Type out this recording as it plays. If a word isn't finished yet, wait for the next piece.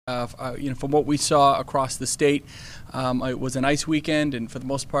From what we saw across the state, it was a nice weekend, and for the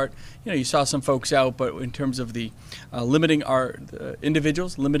most part, you saw some folks out. But in terms of the limiting the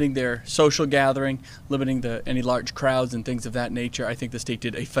individuals, limiting their social gathering, limiting any large crowds and things of that nature, I think the state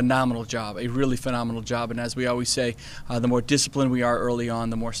did a phenomenal job, a really phenomenal job. And as we always say, the more disciplined we are early on,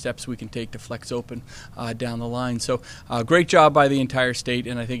 the more steps we can take to flex open down the line. So great job by the entire state,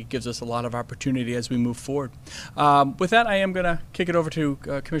 and I think it gives us a lot of opportunity as we move forward. With that, I am going to kick it over to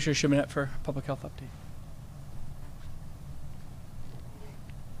Commissioner Shimonette for a public health update.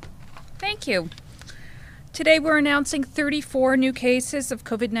 Thank you. Today we're announcing 34 new cases of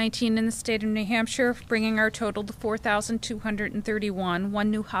COVID-19 in the state of New Hampshire, bringing our total to 4,231.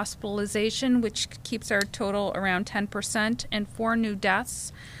 One new hospitalization, which keeps our total around 10%, and 4 new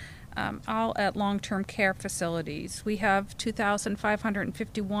deaths, all at long-term care facilities. We have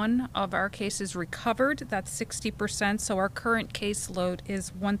 2,551 of our cases recovered. That's 60%, so our current caseload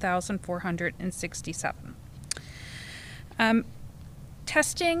is 1,467.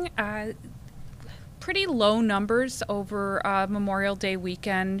 Testing, pretty low numbers over Memorial Day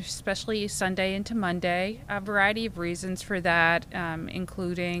weekend, especially Sunday into Monday. A variety of reasons for that,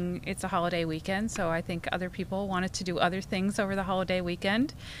 including it's a holiday weekend, so I think other people wanted to do other things over the holiday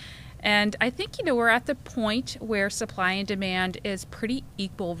weekend. And I think, we're at the point where supply and demand is pretty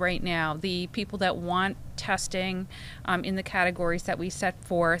equal right now. The people that want testing in the categories that we set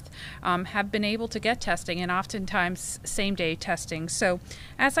forth have been able to get testing, and oftentimes same-day testing. So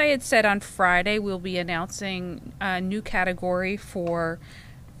as I had said on Friday, we'll be announcing a new category for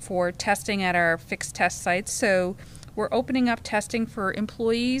testing at our fixed test sites. So we're opening up testing for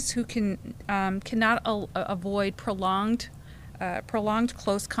employees who cannot avoid prolonged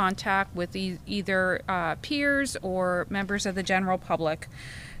close contact with either peers or members of the general public.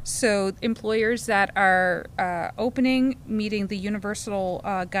 So employers that are meeting the universal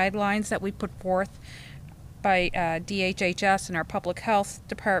guidelines that we put forth by DHHS and our public health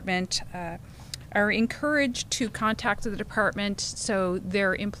department are encouraged to contact the department so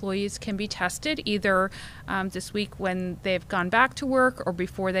their employees can be tested either this week when they've gone back to work or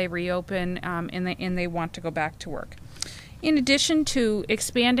before they reopen and they want to go back to work. In addition to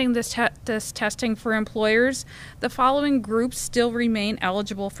expanding this testing for employers, the following groups still remain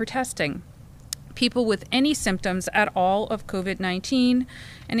eligible for testing. People with any symptoms at all of COVID-19,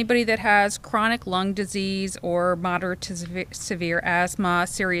 anybody that has chronic lung disease or moderate to severe asthma,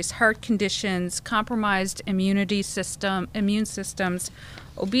 serious heart conditions, compromised immune systems,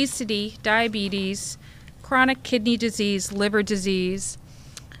 obesity, diabetes, chronic kidney disease, liver disease,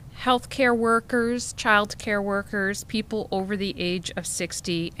 healthcare workers, child care workers, people over the age of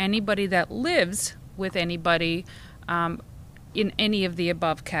 60, anybody that lives with anybody in any of the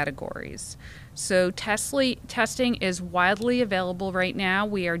above categories. So testing is widely available right now.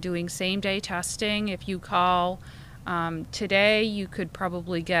 We are doing same-day testing. If you call today, you could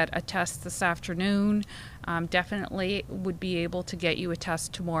probably get a test this afternoon. Definitely would be able to get you a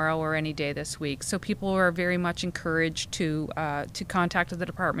test tomorrow or any day this week. So people are very much encouraged to contact the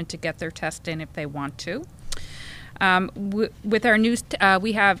department to get their test in if they want to. With our new,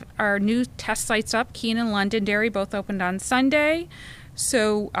 we have our new test sites up. Keene and Londonderry both opened on Sunday.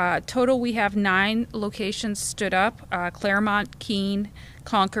 So total we have 9 locations stood up: Claremont, Keene,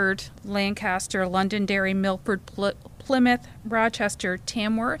 Concord, Lancaster, Londonderry, Milford, Plymouth, Rochester,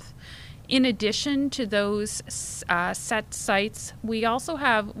 Tamworth. In addition to those set sites, we also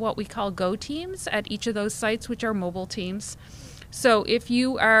have what we call go teams at each of those sites, which are mobile teams. So if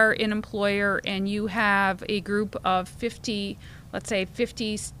you are an employer and you have a group of 50, let's say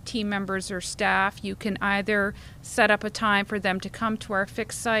 50 team members or staff, you can either set up a time for them to come to our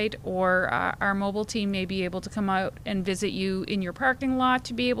fixed site, or our mobile team may be able to come out and visit you in your parking lot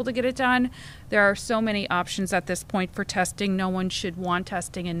to be able to get it done. There are so many options at this point for testing. No one should want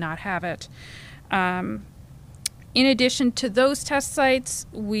testing and not have it. In addition to those test sites,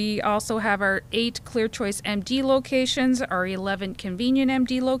 we also have our 8 Clear Choice MD locations, our 11 Convenient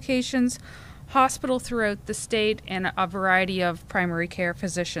MD locations, hospital throughout the state, and a variety of primary care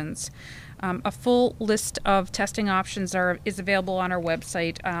physicians. A full list of testing options is available on our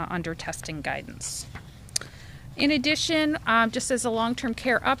website under testing guidance. In addition, just as a long-term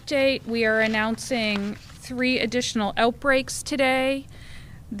care update, we are announcing 3 additional outbreaks today.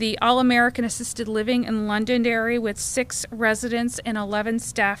 The All-American Assisted Living in Londonderry with 6 residents and 11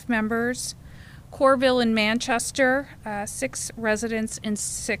 staff members. Corville in Manchester, 6 residents and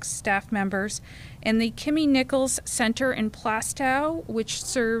 6 staff members. And the Kimmy Nichols Center in Plastow, which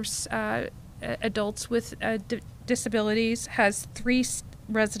serves adults with disabilities, has 3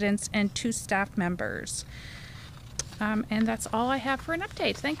 residents and 2 staff members. And that's all I have for an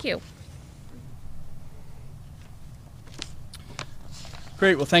update. Thank you.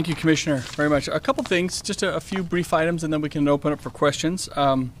 Great. Well, thank you, Commissioner, very much. A couple things, just a few brief items, and then we can open up for questions.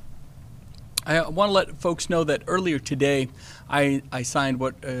 I want to let folks know that earlier today I signed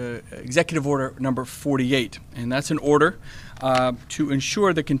what Executive Order number 48, and that's an order to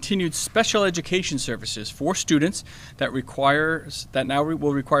ensure the continued special education services for students that will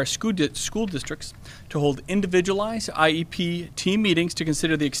require school districts to hold individualized IEP team meetings to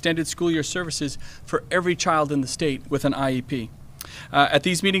consider the extended school year services for every child in the state with an IEP. At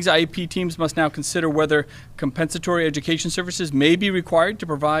these meetings, IEP teams must now consider whether compensatory education services may be required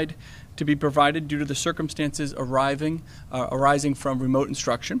to be provided due to the circumstances arising from remote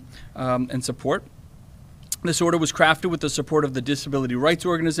instruction and support. This order was crafted with the support of the disability rights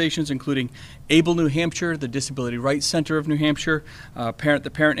organizations, including ABLE New Hampshire, the Disability Rights Center of New Hampshire,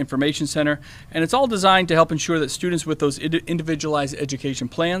 the Parent Information Center, and it's all designed to help ensure that students with those individualized education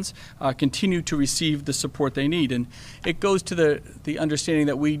plans continue to receive the support they need. And it goes to the understanding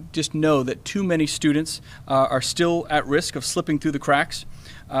that we just know that too many students are still at risk of slipping through the cracks.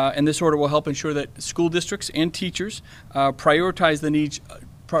 And this order will help ensure that school districts and teachers prioritize the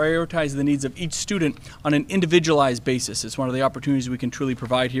needs of each student on an individualized basis. It's one of the opportunities we can truly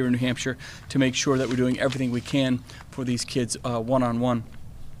provide here in New Hampshire to make sure that we're doing everything we can for these kids one-on-one.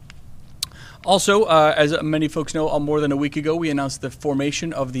 Also, as many folks know, more than a week ago, we announced the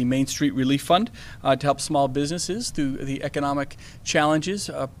formation of the Main Street Relief Fund to help small businesses through the economic challenges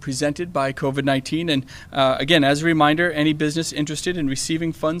presented by COVID-19. And again, as a reminder, any business interested in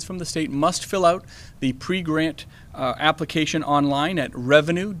receiving funds from the state must fill out the pre-grant application online at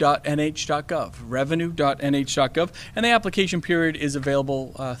revenue.nh.gov, revenue.nh.gov, and the application period is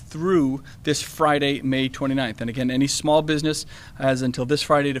available through this Friday, May 29th. And again, any small business has until this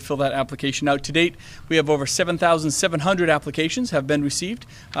Friday to fill that application out. To date, we have over 7,700 applications have been received,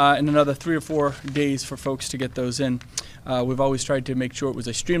 and another 3 or 4 days for folks to get those in. We've always tried to make sure it was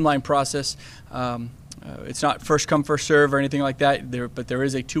a streamlined process. It's not first come, first serve or anything like that, but there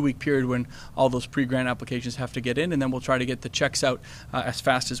is a 2-week period when all those pre-grant applications have to get in, and then we'll try to get the checks out as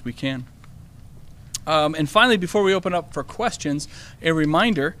fast as we can. And finally, before we open up for questions, a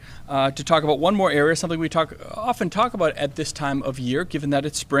reminder to talk about one more area, something we often talk about at this time of year, given that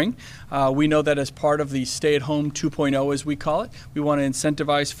it's spring. We know that as part of the stay-at-home 2.0, as we call it, we want to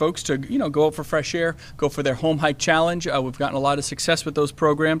incentivize folks to go out for fresh air, go for their home hike challenge. We've gotten a lot of success with those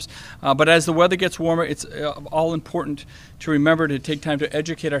programs. But as the weather gets warmer, it's all important to remember to take time to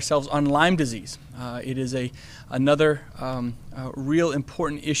educate ourselves on Lyme disease. It is another real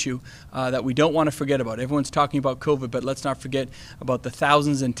important issue that we don't want to forget about. Everyone's talking about COVID, but let's not forget about the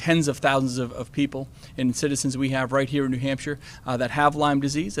thousands and tens of thousands of people and citizens we have right here in New Hampshire that have Lyme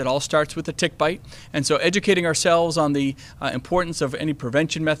disease. It all starts with a tick bite. And so educating ourselves on the importance of any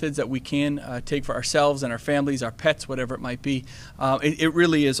prevention methods that we can take for ourselves and our families, our pets, whatever it might be, it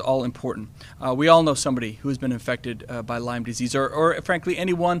really is all important. We all know somebody who has been infected by Lyme disease or frankly,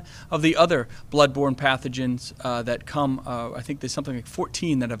 any one of the other bloodborne pathogens that come. I think there's something like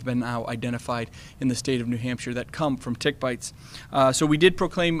 14 that have been now identified in the state of New Hampshire that come from tick bites. So we did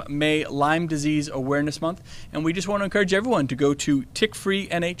proclaim May Lyme Disease Awareness Month, and we just want to encourage everyone to go to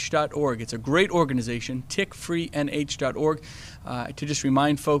tickfreenh.org. It's a great organization, tickfreenh.org, to just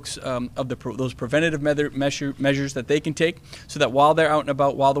remind folks of those preventative measures that they can take so that while they're out and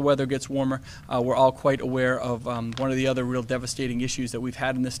about, while the weather gets warmer, we're all quite aware of one of the other real devastating issues that we've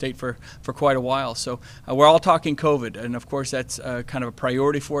had in this state for quite a while. So we're all talking COVID, and of course that's kind of a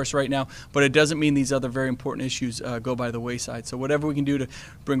priority for us right now, but it doesn't mean these other very important issues go by the wayside. So whatever we can do to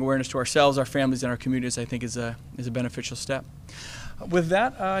bring awareness to ourselves, our families, and our communities, I think is a beneficial step. With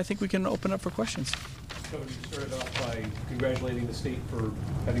that, I think we can open up for questions. So you started off by congratulating the state for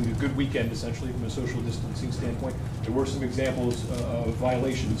having a good weekend, essentially, from a social distancing standpoint. There were some examples of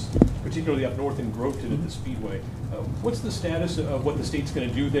violations, particularly up north in Groveton at the Speedway. What's the status of what the state's going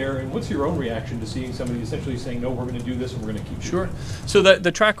to do there, and what's your own reaction to seeing somebody essentially saying, no, we're going to do this and we're going to keep doing it? So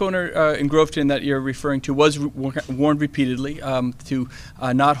the track owner in Groveton that you're referring to was warned repeatedly to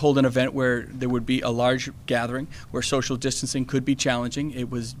not hold an event where there would be a large gathering, where social distancing could be challenging. It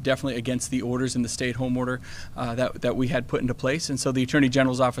was definitely against the orders in the stay-at-home order that we had put into place, and so the Attorney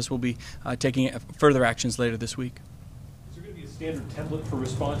General's office will be taking further actions later this week. Is there going to be a standard template for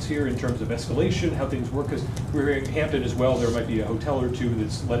response here in terms of escalation, how things work? Because we're hearing Hampton as well, there might be a hotel or two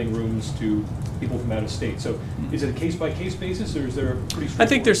that's letting rooms to people from out of state. So is it a case-by-case basis, or is there a pretty straightforward? I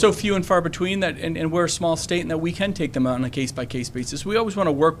think they're so few and far between that, and we're a small state, and that we can take them out on a case-by-case basis. We always want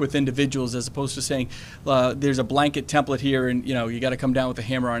to work with individuals as opposed to saying there's a blanket template here, and you got to come down with a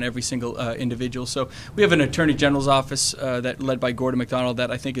hammer on every single individual. So we have an Attorney General's office that led by Gordon McDonald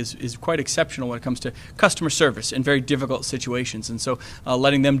that I think is quite exceptional when it comes to customer service in very difficult situations. And so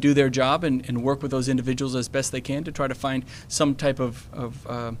letting them do their job and work with those individuals as best they can to try to find some type of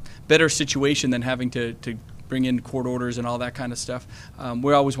better situation than having to bring in court orders and all that kind of stuff.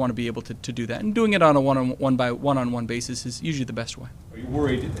 We always want to be able to do that. And doing it on a one-on-one basis is usually the best way. Are you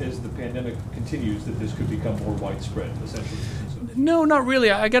worried as the pandemic continues that this could become more widespread, essentially? No, not really.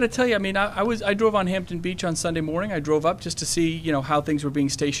 I got to tell you, I mean, I drove on Hampton Beach on Sunday morning. I drove up just to see, how things were being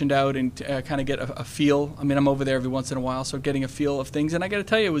stationed out and kind of get a feel. I mean, I'm over there every once in a while, so getting a feel of things. And I got to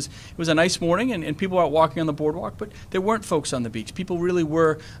tell you, it was a nice morning, and people were out walking on the boardwalk, but there weren't folks on the beach. People really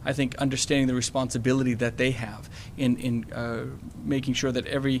were, I think, understanding the responsibility that they have in making sure that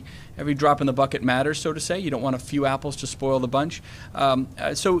every drop in the bucket matters, so to say. You don't want a few apples to spoil the bunch.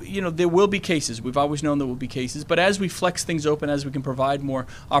 So there will be cases. We've always known there will be cases, but as we flex things open, as we can provide more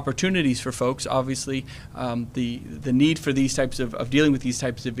opportunities for folks, obviously the need for these types of dealing with these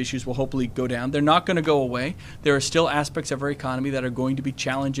types of issues will hopefully go down. They're not going to go away. There are still aspects of our economy that are going to be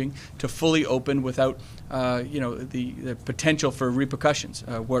challenging to fully open without the potential for repercussions.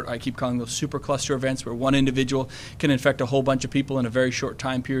 What I keep calling those super cluster events, where one individual can infect a whole bunch of people in a very short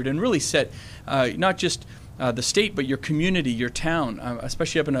time period and really set not just the state, but your community, your town,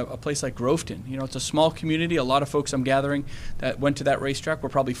 especially up in a place like Groveton. It's a small community. A lot of folks I'm gathering that went to that racetrack were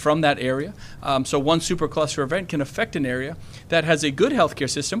probably from that area. So one supercluster event can affect an area that has a good healthcare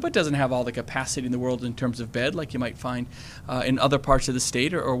system, but doesn't have all the capacity in the world in terms of bed, like you might find in other parts of the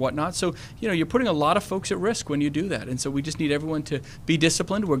state or whatnot. So, you're putting a lot of folks at risk when you do that. And so we just need everyone to be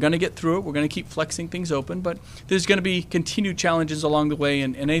disciplined. We're going to get through it. We're going to keep flexing things open, but there's going to be continued challenges along the way,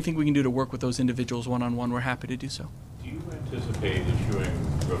 and anything we can do to work with those individuals one-on-one, we're happy to do so. Do you anticipate issuing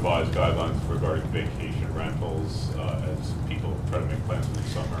revised guidelines regarding vacation rentals as people try to make plans for the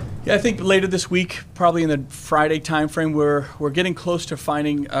summer? Yeah, I think later this week, probably in the Friday timeframe, we're getting close to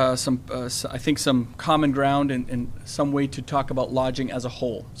finding some common ground and some way to talk about lodging as a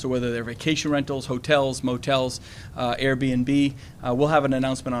whole. So whether they're vacation rentals, hotels, motels, Airbnb, we'll have an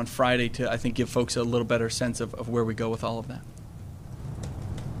announcement on Friday to, I think, give folks a little better sense of where we go with all of that.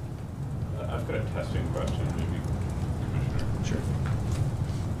 I've got a testing question, maybe, Commissioner. Sure.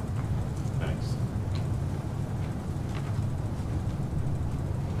 Thanks.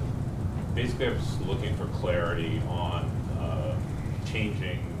 Basically, I was looking for clarity on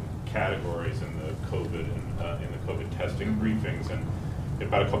changing categories in the COVID testing briefings, and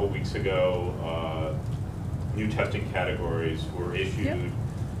about a couple weeks ago, new testing categories were issued.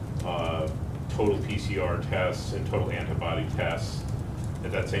 Yep. Total PCR tests and total antibody tests.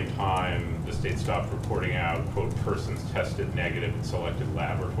 At that same time, the state stopped reporting out, quote, persons tested negative in selected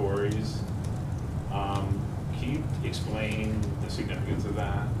laboratories. Can you explain the significance of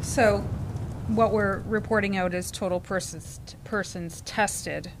that? So what we're reporting out is total persons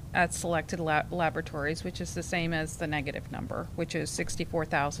tested at selected laboratories, which is the same as the negative number, which is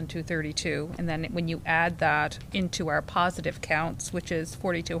 64,232. And then when you add that into our positive counts, which is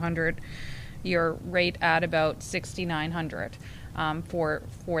 4,200, you're right at about 6,900. For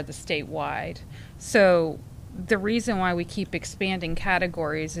the statewide. So the reason why we keep expanding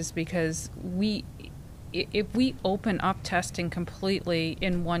categories is because if we open up testing completely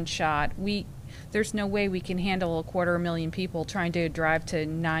in one shot, there's no way we can handle 250,000 people trying to drive to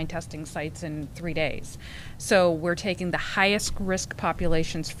 9 testing sites in 3 days. So we're taking the highest risk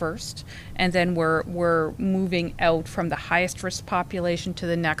populations first, and then we're moving out from the highest risk population to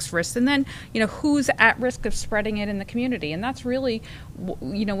the next risk, and then who's at risk of spreading it in the community. And that's really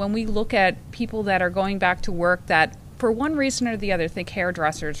when we look at people that are going back to work that for one reason or the other, think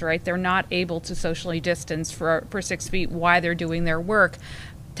hairdressers, right? They're not able to socially distance for 6 feet while they're doing their work.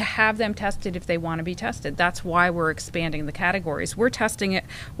 To have them tested if they want to be tested. That's why we're expanding the categories. We're testing it.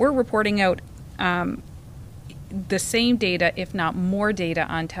 We're reporting out the same data, if not more data,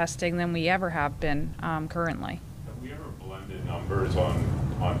 on testing than we ever have been currently. Have we ever blended numbers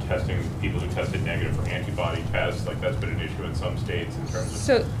on testing people who tested negative for antibody tests? Like that's been an issue in some states in terms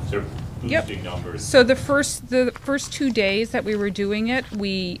of boosting numbers. So the first 2 days that we were doing it,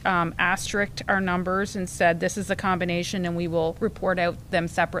 we asterisked our numbers and said this is a combination, and we will report out them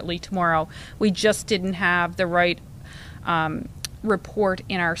separately tomorrow. We just didn't have the right report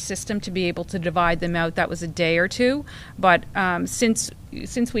in our system to be able to divide them out. That was a day or two, but since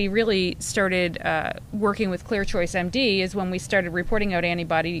we really started working with Clear Choice MD is when we started reporting out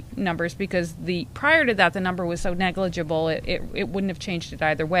antibody numbers, because prior to that the number was so negligible it wouldn't have changed it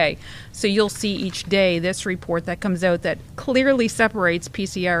either way. So you'll see each day this report that comes out that clearly separates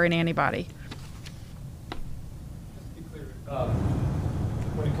PCR and antibody. Just to be clear,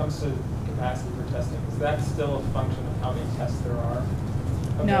 when it comes to capacity for testing, is that still a function of how many tests there are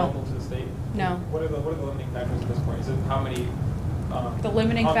available to the state? No. What are the limiting factors at this point? Is it how many The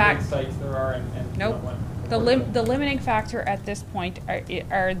limiting how many fact- sites there are and Nope. The limiting factor at this point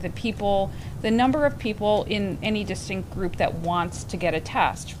are the number of people in any distinct group that wants to get a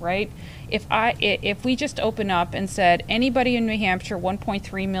test, right? If we just open up and said anybody in New Hampshire,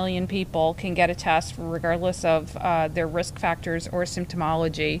 1.3 million people can get a test regardless of their risk factors or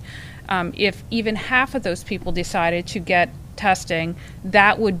symptomology, if even half of those people decided to get testing,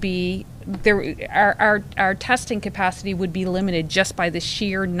 that would be our testing capacity would be limited just by the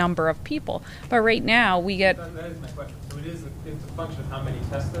sheer number of people. But right now we get That is my question. So it's a function of how many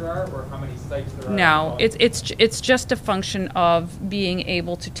tests there are, or how many sites there are? no. It's just a function of being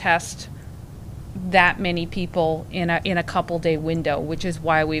able to test that many people in a couple day window, which is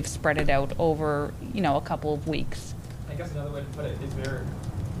why we've spread it out over a couple of weeks. I guess another way to put it is there,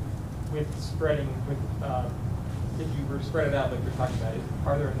 with spreading, if you were to spread it out like you're talking about,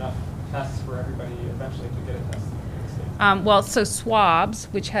 are there enough tests for everybody eventually to get a test in the state? Well, so swabs,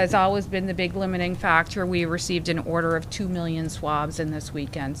 which has always been the big limiting factor, we received an order of 2 million swabs in this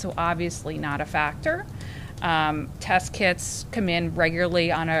weekend, so obviously not a factor. Test kits come in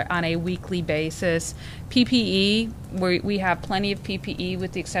regularly on a weekly basis. PPE, we have plenty of PPE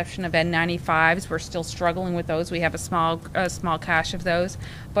with the exception of N95s. We're still struggling with those. We have a small cache of those,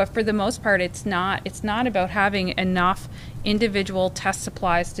 but for the most part, it's not about having enough individual test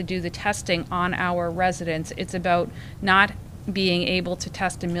supplies to do the testing on our residents. It's about not being able to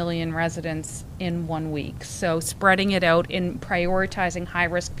test 1 million residents in 1 week. So spreading it out and prioritizing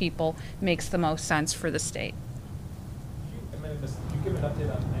high-risk people makes the most sense for the state. Did you give an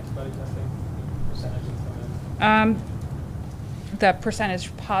update on antibody testing percentages? The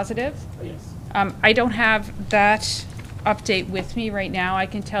percentage positive? Yes. I don't have that update with me right now. I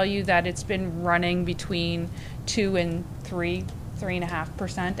can tell you that it's been running between 2 and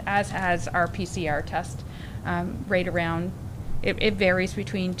 3.5%, as has our PCR test, right around. It varies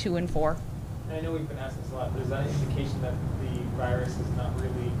between 2 and 4. And I know we've been asked this a lot, but is that an indication that the virus is not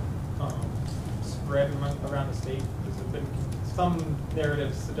really spread around the state? There's been some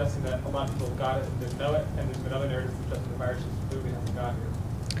narratives suggesting that a lot of people got it and didn't know it, and there's been other narratives suggesting the virus just clearly hasn't got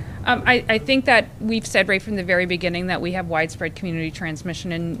here. I think that we've said right from the very beginning that we have widespread community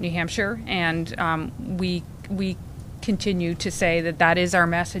transmission in New Hampshire, and we continue to say that is our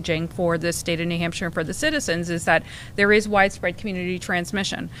messaging for the state of New Hampshire and for the citizens, is that there is widespread community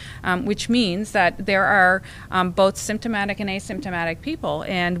transmission, which means that there are both symptomatic and asymptomatic people,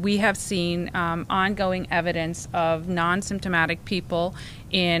 and we have seen ongoing evidence of non-symptomatic people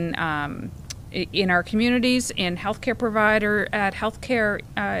in our communities, in healthcare provider, at healthcare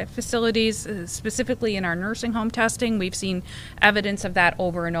facilities, specifically in our nursing home testing. We've seen evidence of that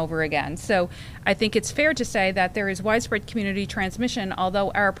over and over again. So I think it's fair to say that there is widespread community transmission,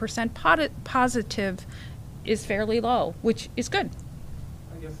 although our percent positive is fairly low, which is good.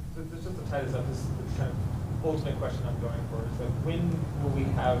 I guess, just to tie this up, this kind of ultimate question I'm going for is that when will we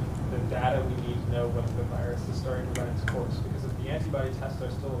have the data we need to know whether the virus is starting to run its course? Because if the antibody tests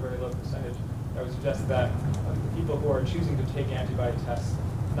are still a very low percentage, I would suggest that the people who are choosing to take antibody tests,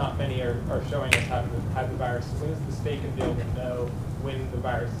 not many are showing us had the virus. When is the state going to be able to know when the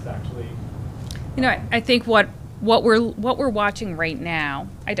virus is actually? I think what we're watching right now,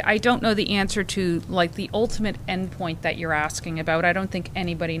 I don't know the answer to like the ultimate endpoint that you're asking about. I don't think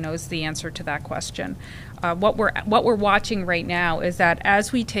anybody knows the answer to that question. What we're watching right now is that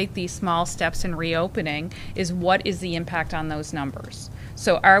as we take these small steps in reopening, is what is the impact on those numbers?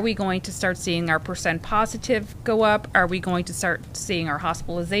 So are we going to start seeing our percent positive go up? Are we going to start seeing our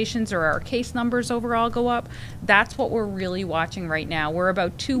hospitalizations or our case numbers overall go up? That's what we're really watching right now. We're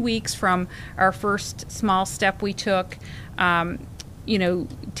about 2 weeks from our first small step we took.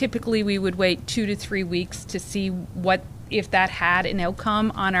 Typically we would wait 2 to 3 weeks to see if that had an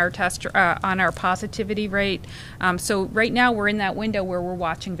outcome on our test, on our positivity rate. So right now we're in that window where we're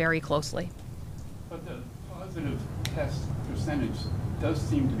watching very closely. But the positive test percentage does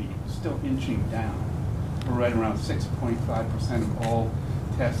seem to be still inching down. We're right around 6.5% of all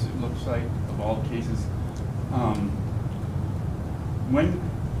tests, it looks like, of all cases.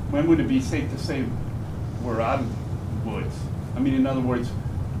 When would it be safe to say we're out of the woods I mean, in other words,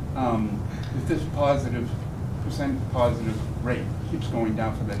 if this positive rate keeps going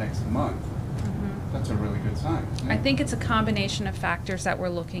down for the next month, that's a really good sign, isn't it? I think it's a combination of factors that we're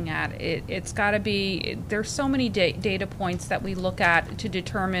looking at. It's got to be, there's so many data points that we look at to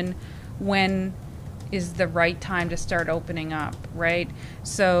determine when is the right time to start opening up, right?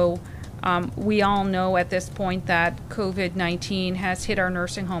 So we all know at this point that COVID-19 has hit our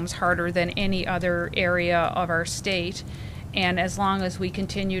nursing homes harder than any other area of our state. And as long as we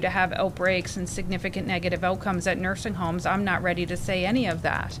continue to have outbreaks and significant negative outcomes at nursing homes, I'm not ready to say any of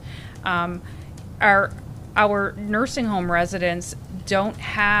that. Our nursing home residents doesn't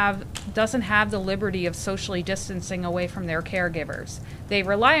have the liberty of socially distancing away from their caregivers. They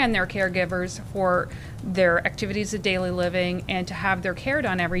rely on their caregivers for their activities of daily living and to have their care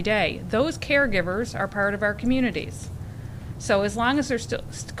done every day. Those caregivers are part of our communities. So as long as there's still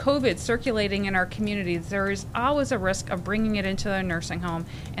COVID circulating in our communities, there is always a risk of bringing it into the nursing home,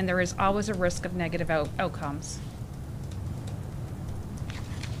 and there is always a risk of negative outcomes.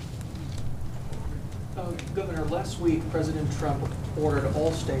 Governor, last week President Trump ordered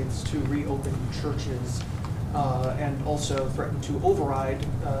all states to reopen churches and also threatened to override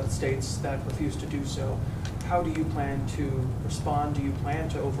states that refused to do so. How do you plan to respond? Do you plan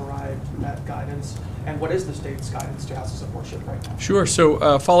to override that guidance? And what is the state's guidance to houses of worship right now? Sure.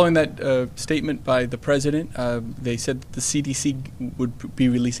 So following that statement by the president, they said that the CDC would be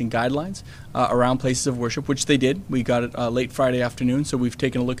releasing guidelines around places of worship, which they did. We got it late Friday afternoon, so we've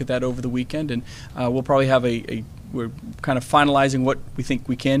taken a look at that over the weekend, and we'll probably have we're kind of finalizing what we think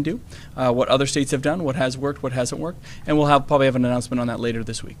we can do, what other states have done, what has worked, what hasn't worked, and we'll probably have an announcement on that later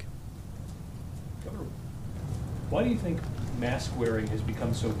this week. Governor, why do you think mask wearing has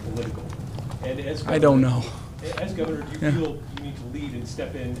become so political? And as governor, I don't know. As governor, do you feel you need to lead and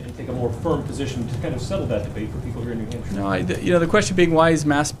step in and take a more firm position to kind of settle that debate for people here in New Hampshire? No, the question being, why has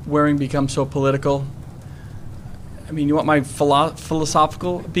mask wearing become so political? I mean, you want my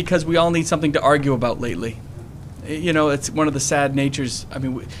philosophical? Because we all need something to argue about lately. You know, it's one of the sad natures. I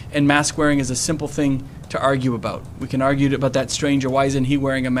mean, and mask wearing is a simple thing to argue about. We can argue about that stranger. Why isn't he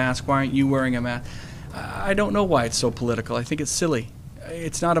wearing a mask? Why aren't you wearing a mask? I don't know why it's so political. I think it's silly.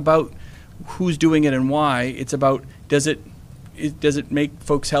 It's not about who's doing it and why. It's about does it make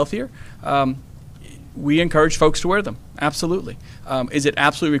folks healthier? We encourage folks to wear them. Absolutely. Is it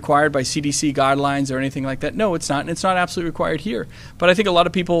absolutely required by CDC guidelines or anything like that? No, it's not. And it's not absolutely required here. But I think a lot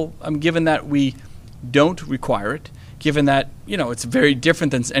of people, given that we don't require it, given that, it's very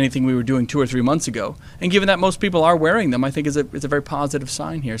different than anything we were doing 2 or 3 months ago, and given that most people are wearing them, I think it's a very positive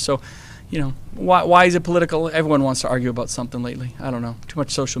sign here. So, why is it political? Everyone wants to argue about something lately. I don't know. Too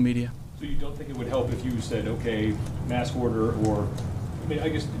much social media. So you don't think it would help if you said, okay, mask order, or, I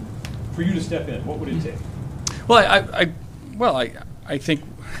guess, for you to step in, what would it take? Well, I think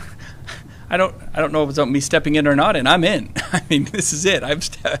I don't know if it's about me stepping in or not, and I'm in. I mean, this is it.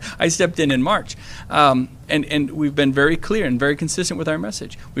 I stepped in March, and we've been very clear and very consistent with our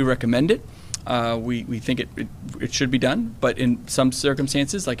message. We recommend it. We think it should be done, but in some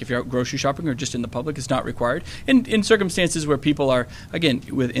circumstances, like if you're out grocery shopping or just in the public, it's not required. In circumstances where people are, again,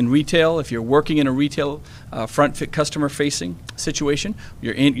 in retail, if you're working in a retail customer-facing situation,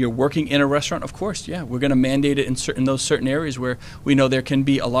 you're working in a restaurant, of course, yeah, we're going to mandate it in those certain areas where we know there can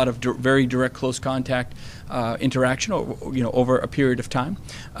be a lot of very direct, close contact interaction, over a period of time,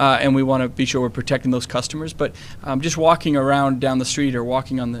 and we want to be sure we're protecting those customers. But just walking around down the street or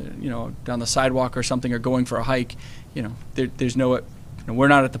walking on the, down the sidewalk or something, or going for a hike, there's no, we're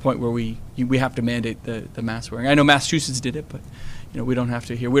not at the point where we have to mandate the mask wearing. I know Massachusetts did it, but we don't have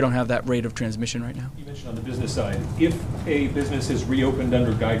to here. We don't have that rate of transmission right now. You mentioned on the business side, if a business is reopened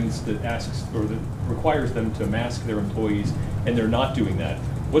under guidance that asks or that requires them to mask their employees and they're not doing that,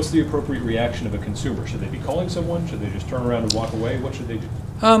 what's the appropriate reaction of a consumer? Should they be calling someone? Should they just turn around and walk away? What should they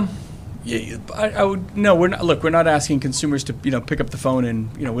do? Yeah, I would no. We're not. Look, we're not asking consumers to pick up the phone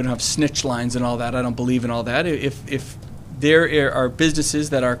and we don't have snitch lines and all that. I don't believe in all that. If there are businesses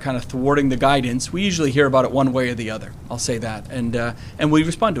that are kind of thwarting the guidance, we usually hear about it one way or the other. I'll say that, and we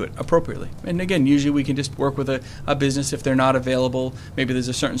respond to it appropriately. And again, usually we can just work with a business if they're not available. Maybe there's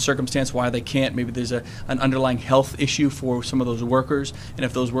a certain circumstance why they can't. Maybe there's an underlying health issue for some of those workers, and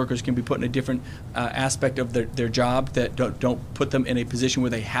if those workers can be put in a different aspect of their job that don't put them in a position where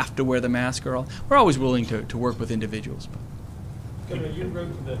they have to wear the mask or all, we're always willing to work with individuals. Governor, you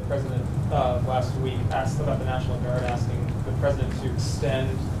wrote to the president last week, asked about the National Guard, asking the president to extend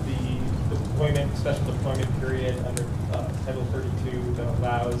the special deployment period under Title 32 that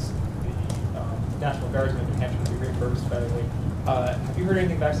allows the National Guardsmen in New Hampshire to be reimbursed federally. Have you heard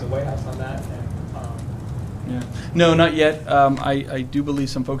anything back to the White House on that? And, Yeah. No, not yet. I do believe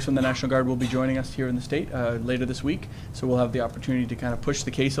some folks from the National Guard will be joining us here in the state later this week, so we'll have the opportunity to kind of push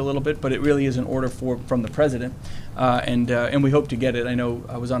the case a little bit. But it really is an order from the president, and we hope to get it. I know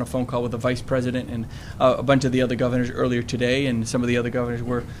I was on a phone call with the vice president and a bunch of the other governors earlier today, and some of the other governors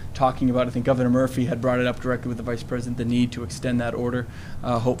were talking about. I think Governor Murphy had brought it up directly with the vice president, the need to extend that order,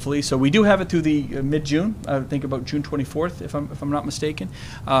 hopefully. So we do have it through the mid-June. I think about June 24th, if I'm not mistaken.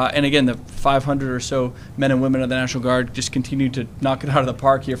 And again, the 500 or so men and women of the National Guard just continue to knock it out of the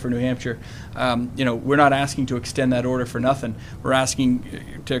park here for New Hampshire. We're not asking to extend that order for nothing. We're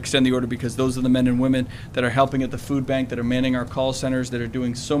asking to extend the order because those are the men and women that are helping at the food bank, that are manning our call centers, that are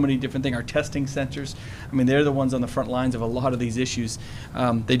doing so many different things, our testing centers. I mean, they're the ones on the front lines of a lot of these issues.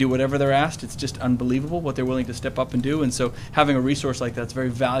 They do whatever they're asked. It's just unbelievable what they're willing to step up and do. And so having a resource like that's very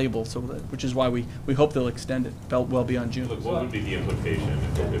valuable, which is why we hope they'll extend it well beyond June. Look, what would be the implication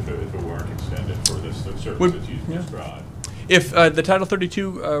if it weren't extended for this service that you described? If the Title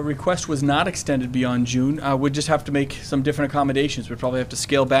 32 request was not extended beyond June, we'd just have to make some different accommodations. We'd probably have to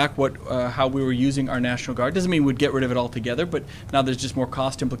scale back how we were using our National Guard. Doesn't mean we'd get rid of it altogether, but now there's just more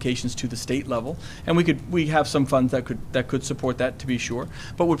cost implications to the state level, and we have some funds that could support that, to be sure.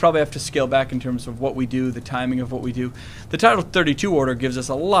 But we'd probably have to scale back in terms of what we do, the timing of what we do. The Title 32 order gives us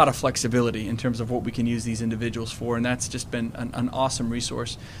a lot of flexibility in terms of what we can use these individuals for, and that's just been an awesome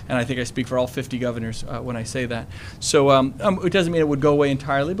resource. And I think I speak for all 50 governors when I say that. So. It doesn't mean it would go away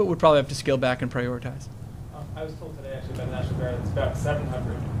entirely, but we'd probably have to scale back and prioritize. I was told today, actually, by the National Guard, it's about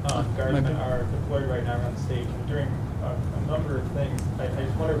 700 guardsmen are deployed right now around the state and doing a number of things. I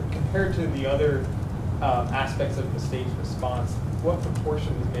just wonder, compared to the other aspects of the state's response, what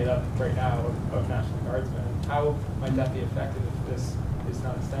proportion is made up right now of National Guardsmen, and how might that be effective if this is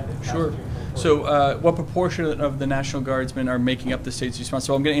not extended? Sure. So what proportion of the National Guardsmen are making up the state's response?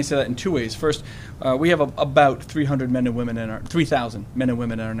 So I'm going to answer that in two ways. First, we have about 300 men and women 3,000 men and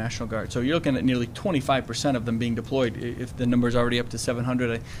women in our National Guard. So you're looking at nearly 25% of them being deployed. If the number is already up to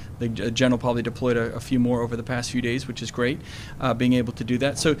 700, the General probably deployed a few more over the past few days, which is great, being able to do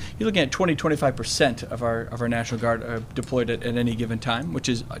that. So you're looking at 25% of our National Guard deployed at any given time, which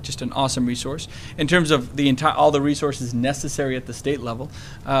is just an awesome resource. In terms of all the resources necessary at the state level,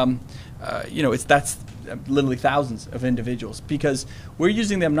 that's literally thousands of individuals, because we're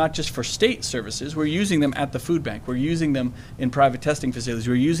using them not just for state services, we're using them at the food bank, we're using them in private testing facilities,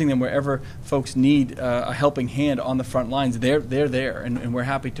 we're using them wherever folks need a helping hand on the front lines. They're there, and we're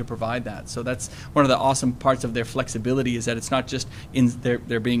happy to provide that. So that's one of the awesome parts of their flexibility, is that it's not just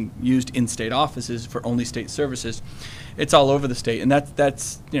they're being used in state offices for only state services. It's all over the state, and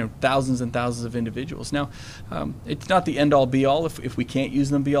that's thousands and thousands of individuals. Now, it's not the end-all be-all if we can't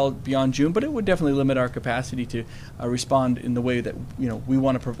use them beyond June, but it would definitely limit our capacity to respond in the way that we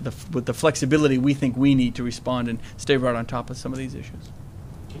want to, with the flexibility we think we need to respond and stay right on top of some of these issues.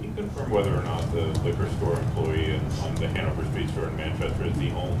 Can you confirm whether or not the liquor store employee on the Hanover Street store in Manchester is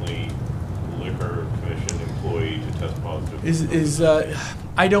the only liquor commission employee to test positive?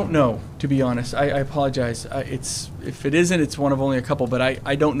 I don't know, to be honest. I apologize. If it isn't, it's one of only a couple, but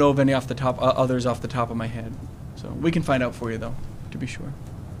I don't know of any others off the top of my head. So we can find out for you, though, to be sure.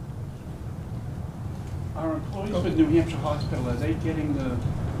 Are employees with New Hampshire Hospital, are they getting the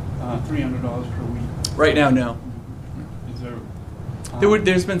 $300 per week? Right now, no. Is there?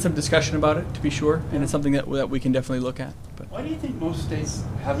 There's been some discussion about it, to be sure, and it's something that we can definitely look at. But why do you think most states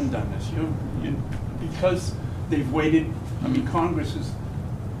haven't done this? Because they've waited. I mean,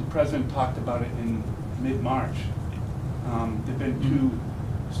 the president talked about it in mid-March. There've been two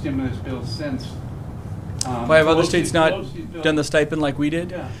stimulus bills since. Why have other states not done the stipend like we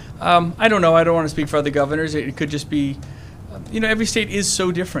did? Yeah. I don't know. I don't want to speak for other governors. It could just be, every state is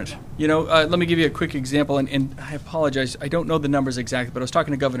so different. Let me give you a quick example, and I apologize. I don't know the numbers exactly, but I was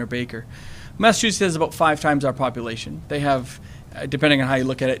talking to Governor Baker. Massachusetts has about 5 times our population. They have, depending on how you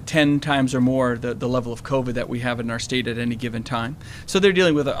look at it, 10 times or more the level of COVID that we have in our state at any given time. So they're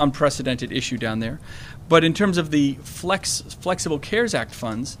dealing with an unprecedented issue down there. But in terms of the Flexible CARES Act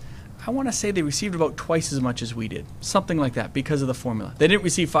funds, I want to say they received about twice as much as we did, something like that, because of the formula. They didn't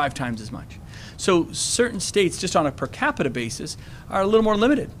receive 5 times as much. So certain states, just on a per capita basis, are a little more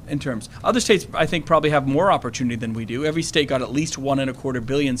limited in terms. Other states, I think, probably have more opportunity than we do. Every state got at least $1.25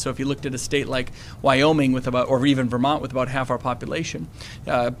 billion. So if you looked at a state like Wyoming with about, or even Vermont with about half our population,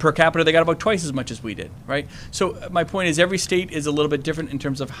 per capita they got about twice as much as we did, right? So my point is, every state is a little bit different in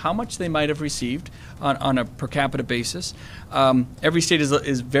terms of how much they might have received on a per capita basis. Every state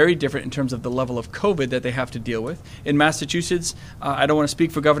is very different in terms of the level of COVID that they have to deal with. In Massachusetts, I don't want to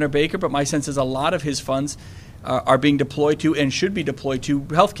speak for Governor Baker, but my sense is a lot of his funds are being deployed to and should be deployed to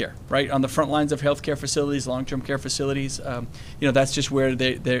healthcare, right? On the front lines of healthcare facilities, long-term care facilities. That's just where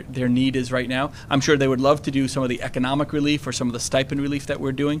their need is right now. I'm sure they would love to do some of the economic relief or some of the stipend relief that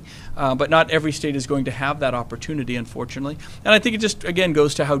we're doing, but not every state is going to have that opportunity, unfortunately. And I think it just, again,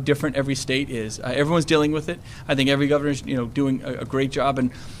 goes to how different every state is. Everyone's dealing with it. I think every governor's, doing a great job,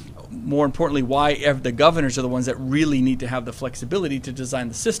 and more importantly, why the governors are the ones that really need to have the flexibility to design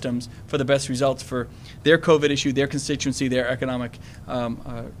the systems for the best results for their COVID issue, their constituency, their economic,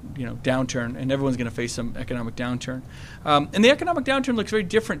 downturn. And everyone's going to face some economic downturn. And the economic downturn looks very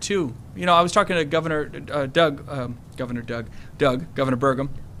different too. I was talking to Governor Burgum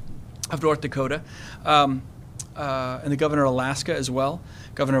of North Dakota, and the governor of Alaska as well,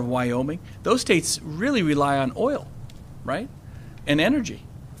 governor of Wyoming. Those states really rely on oil, right, and energy.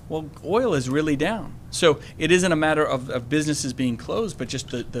 Well, oil is really down. So it isn't a matter of businesses being closed, but just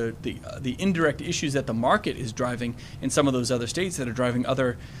the indirect issues that the market is driving in some of those other states that are driving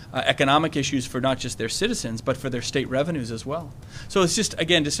other economic issues for not just their citizens, but for their state revenues as well. So it's just,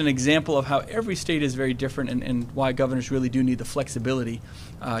 again, just an example of how every state is very different, and why governors really do need the flexibility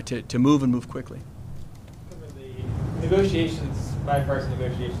to move and move quickly. The negotiations, bipartisan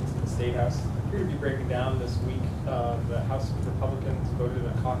negotiations in the State House appear to be breaking down this week. The House Republicans voted in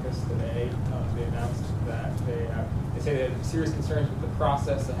a caucus today. They announced that they say they have serious concerns with the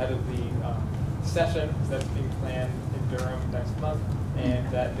process ahead of the session that's being planned in Durham next month, and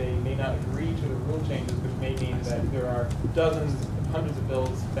that they may not agree to the rule changes, which may mean that there are dozens, hundreds of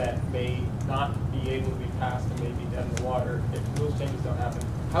bills that may not be able to be passed and may be dead in the water if rules changes don't happen.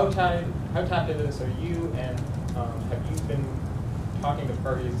 How tapped into this are you, and have you been talking to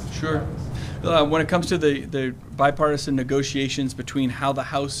parties? Sure. When it comes to the bipartisan negotiations between how the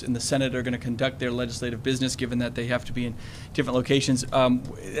House and the Senate are going to conduct their legislative business, given that they have to be in different locations,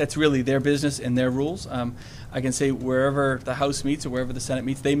 that's really their business and their rules. I can say wherever the House meets or wherever the Senate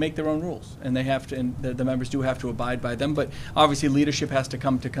meets, they make their own rules, and they have to, and the members do have to abide by them. But obviously, leadership has to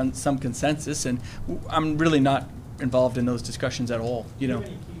come to some consensus, and I'm really not involved in those discussions at all. Do you have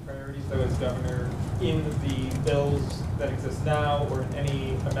any key priorities, though, as governor, in the bills that exist now, or in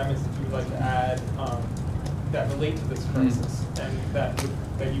any amendments that you would like to add that relate to this crisis, and that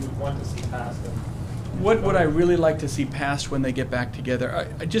you would want to see passed? What would I really like to see passed when they get back together?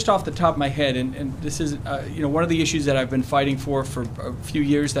 Just off the top of my head, and this is one of the issues that I've been fighting for a few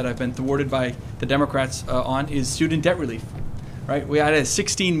years that I've been thwarted by the Democrats on, is student debt relief. Right? We had a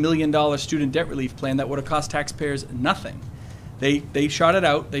 $16 million student debt relief plan that would have cost taxpayers nothing. They shot it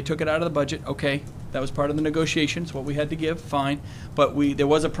out. They took it out of the budget. Okay, that was part of the negotiations, what we had to give, fine. But there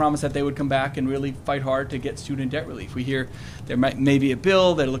was a promise that they would come back and really fight hard to get student debt relief. We hear there may be a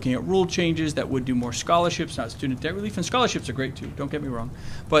bill, they're looking at rule changes that would do more scholarships, not student debt relief. And scholarships are great too, don't get me wrong.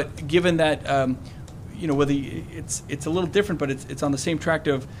 But given that, whether it's a little different, but it's on the same track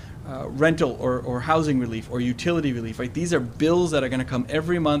of rental or housing relief or utility relief, right? These are bills that are going to come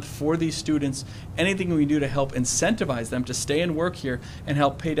every month for these students. Anything we can do to help incentivize them to stay and work here and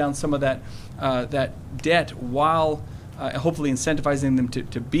help pay down some of that debt, while hopefully incentivizing them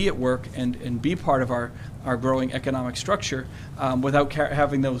to be at work and be part of our growing economic structure, without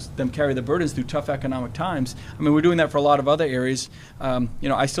having them carry the burdens through tough economic times. I mean, we're doing that for a lot of other areas.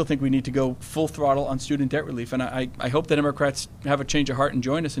 I still think we need to go full throttle on student debt relief, and I hope the Democrats have a change of heart and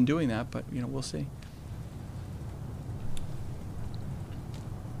join us in doing that, but we'll see.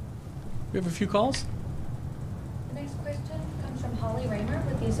 We have a few calls. The next question comes from Holly Raymer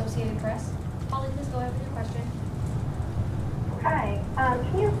with the Associated Press. Holly, please go ahead with your question. Hi.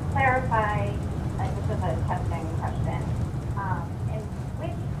 Can you clarify, this is a testing question, in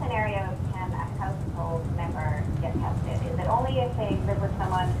which scenarios can a household member get tested? Is it only if they live with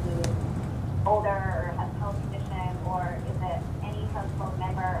someone who's older or has a health condition, or is it any household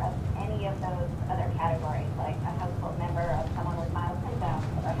member of any of those other categories, like a household member of someone with mild symptoms,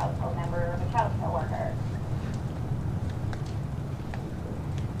 or a household member of a child care worker?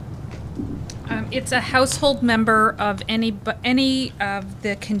 It's a household member of any of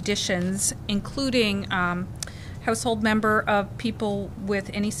the conditions, including household member of people with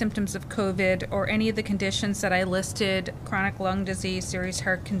any symptoms of COVID or any of the conditions that I listed: chronic lung disease, serious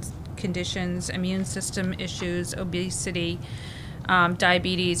heart conditions, immune system issues, obesity,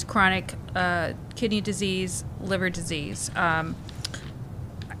 diabetes, chronic kidney disease, liver disease.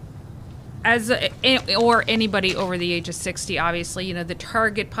 Or anybody over the age of 60, obviously. The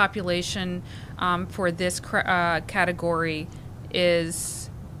target population for this category is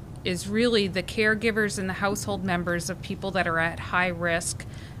really the caregivers and the household members of people that are at high risk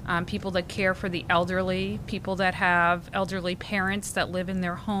people that care for the elderly, people that have elderly parents that live in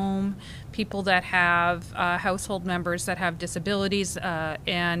their home, people that have household members that have disabilities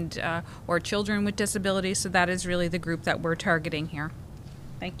and or children with disabilities. So that is really the group that we're targeting here.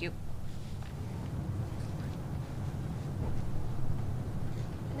 Thank you.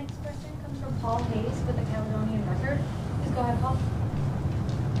 The next question comes from Paul Hayes with the Caledonian Record. Please go ahead, Paul.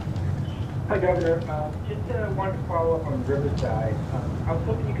 Hi, Governor. Just wanted to follow up on Riverside. I was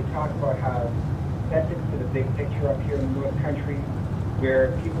hoping you could talk about how that fits to the big picture up here in the North Country,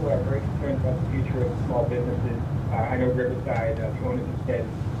 where people are very concerned about the future of small businesses. I know Riverside, the owners have said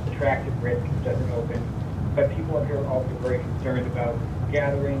attractive risk doesn't open, but people up here are also very concerned about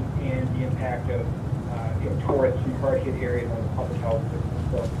gathering and the impact of tourists from hard-hit areas on the public health system.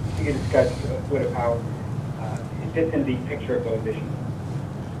 So if you could discuss sort of how it fits in the picture of those issues.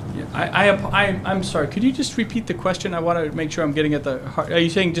 Yeah, I'm sorry. Could you just repeat the question? I want to make sure I'm getting at the heart. Are you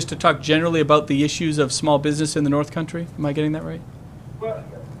saying just to talk generally about the issues of small business in the North Country? Am I getting that right? Well,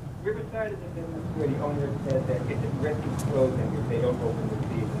 Riverside is a business where the owner said that it's at risk of closing if they don't open this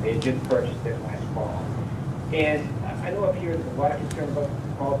season. They had just purchased it last fall. And I know up here there's a lot of concern about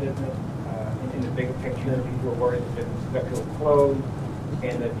small business in the bigger picture. People are worried that businesses up here will close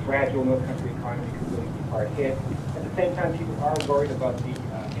and the fragile North Country economy could really be hard hit. At the same time, people are worried about the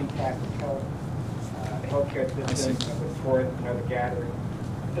impact of health, the healthcare system, with tourists and other gatherings.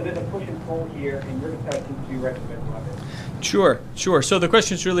 So there's a push and pull here, and Riverside seems to be right in the middle of it. Sure. So the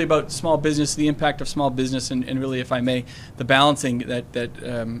question is really about small business, the impact of small business, and really, if I may, the balancing that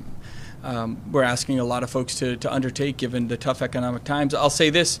we're asking a lot of folks to undertake given the tough economic times. I'll say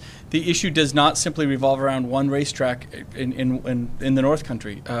this, the issue does not simply revolve around one racetrack in the North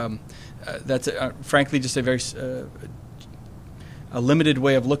Country. That's frankly just a very a limited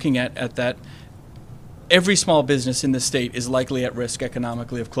way of looking at that. Every small business in the state is likely at risk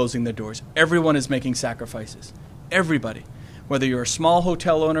economically of closing their doors. Everyone is making sacrifices. Everybody. Whether you're a small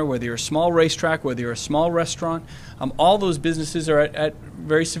hotel owner, whether you're a small racetrack, whether you're a small restaurant, all those businesses are at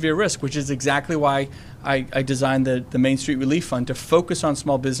very severe risk, which is exactly why I designed the Main Street Relief Fund to focus on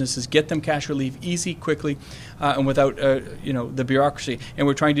small businesses, get them cash relief easy, quickly, and without the bureaucracy. And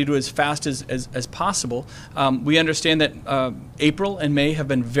we're trying to do it as fast as possible. We understand that April and May have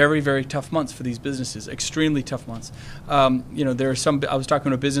been very, very tough months for these businesses, extremely tough months. There are some. I was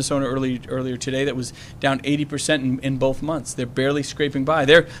talking to a business owner earlier today that was down 80% in both months. They're barely scraping by.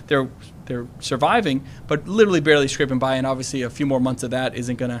 They're surviving, but literally barely scraping by, and obviously a few more months of that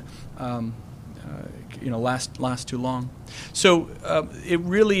isn't going to last too long. So it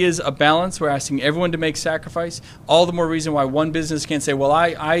really is a balance. We're asking everyone to make sacrifice. All the more reason why one business can't say, well,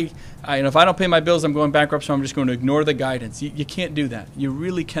 if I don't pay my bills, I'm going bankrupt, so I'm just going to ignore the guidance. You can't do that. You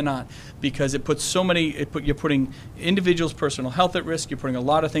really cannot, because it puts you're putting individuals' personal health at risk. You're putting a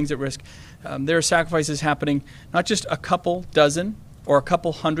lot of things at risk. There are sacrifices happening, not just a couple dozen or a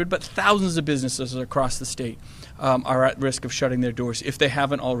couple hundred, but thousands of businesses across the state are at risk of shutting their doors if they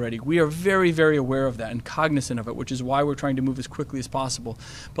haven't already. We are very, very aware of that and cognizant of it, which is why we're trying to move as quickly as possible.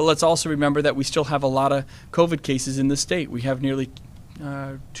 But let's also remember that we still have a lot of COVID cases in the state. We have nearly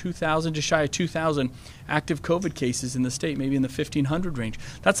 2,000, just shy of 2,000 active COVID cases in the state, maybe in the 1,500 range.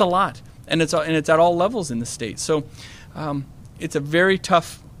 That's a lot, and it's at all levels in the state. So it's a very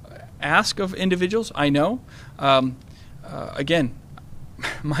tough ask of individuals, I know. Again,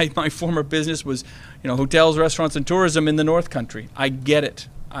 my former business was, hotels, restaurants, and tourism in the North Country. I get it.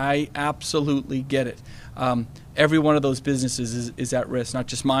 I absolutely get it. Every one of those businesses is at risk, not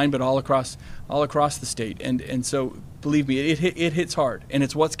just mine, but all across the state. And so, believe me, it hits hard, and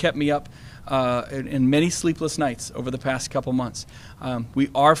it's what's kept me up in many sleepless nights over the past couple months. We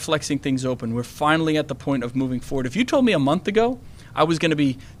are flexing things open. We're finally at the point of moving forward. If you told me a month ago I was going to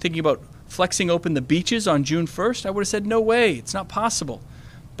be thinking about flexing open the beaches on June 1st, I would have said, no way, it's not possible.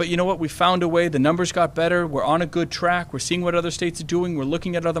 But you know what? We found a way. The numbers got better. We're on a good track. We're seeing what other states are doing. We're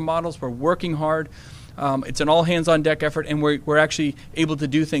looking at other models. We're working hard. It's an all-hands-on-deck effort, and we're actually able to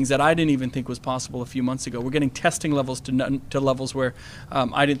do things that I didn't even think was possible a few months ago. We're getting testing levels to levels where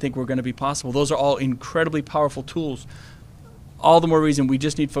I didn't think were going to be possible. Those are all incredibly powerful tools. All the more reason we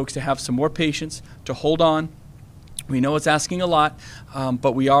just need folks to have some more patience, to hold on. We know it's asking a lot,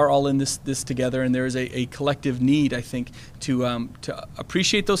 but we are all in this together, and there is a collective need, I think, to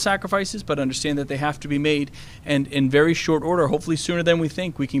appreciate those sacrifices, but understand that they have to be made, and in very short order, hopefully sooner than we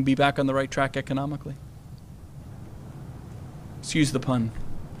think, we can be back on the right track economically. Excuse the pun.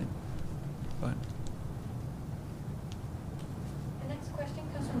 But. The next question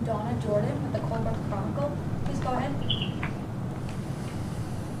comes from Donna Jordan with the Colbert Chronicle. Please go ahead.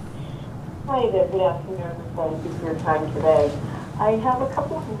 Hi there, good afternoon, and thank you for your time today. I have a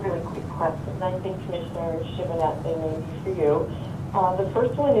couple of really quick questions. I think Commissioner Shimonette, they may be for you. The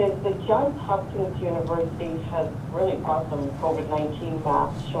first one is that Johns Hopkins University has really awesome COVID-19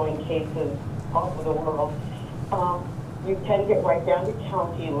 maps showing cases all over the world. You can get right down to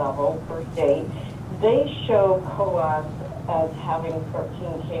county level per state. They show COAS as having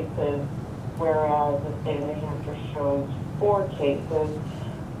 13 cases, whereas the state of New Hampshire shows 4 cases,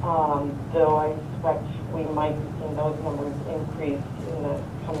 though I suspect we might be seeing those numbers increase in the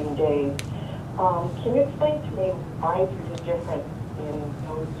coming days. Can you explain to me why there's a difference in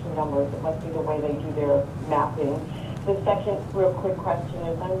those 2 numbers? It must be the way they do their mapping. The second real quick question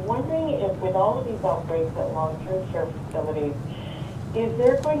is, I'm wondering if with all of these outbreaks at long-term care facilities, is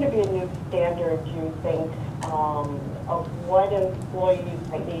there going to be a new standard, do you think, of what employees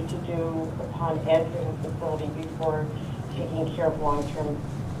might need to do upon entering the facility before taking care of long-term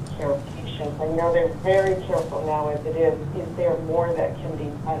care patients? I know they're very careful now as it is. Is there more that can be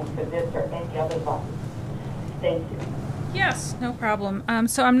done for this or any other body? Thank you. Yes, no problem.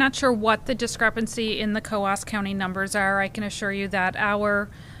 So I'm not sure what the discrepancy in the Coos County numbers are. I can assure you that our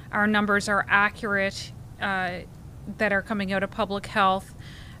numbers are accurate, that are coming out of public health.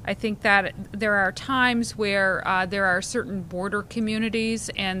 I think that there are times where there are certain border communities,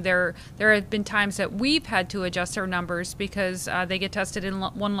 and there have been times that we've had to adjust our numbers because they get tested in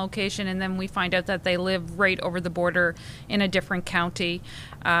one location, and then we find out that they live right over the border in a different county.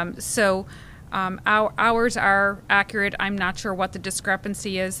 Ours are accurate. I'm not sure what the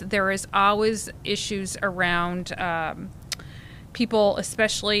discrepancy is. There is always issues around people,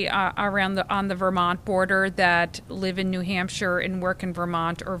 especially on the Vermont border, that live in New Hampshire and work in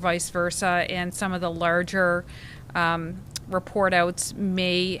Vermont, or vice versa. And some of the larger report outs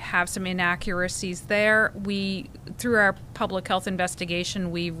may have some inaccuracies there. Through our public health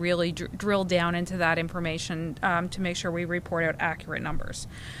investigation, we really drill down into that information to make sure we report out accurate numbers.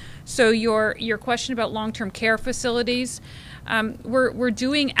 So your question about long-term care facilities, we're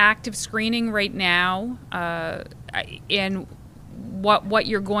doing active screening right now, and what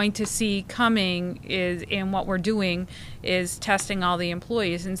you're going to see coming is, and what we're doing is testing all the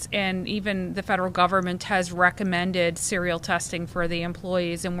employees, and even the federal government has recommended serial testing for the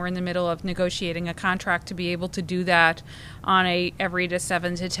employees, and we're in the middle of negotiating a contract to be able to do that on a every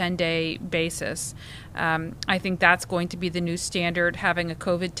 7 to 10 day basis. I think that's going to be the new standard. Having a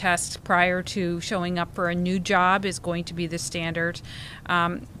COVID test prior to showing up for a new job is going to be the standard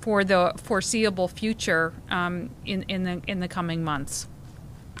for the foreseeable future in the coming months.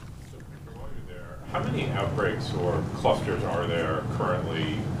 How many outbreaks or clusters are there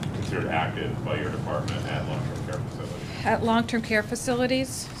currently considered active by your department at long-term care facilities? At long-term care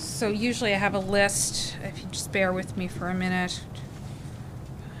facilities? So usually I have a list, if you just bear with me for a minute.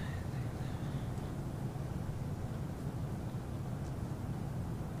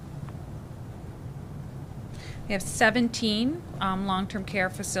 We have 17 long-term care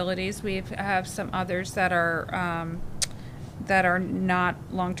facilities. We have some others that are not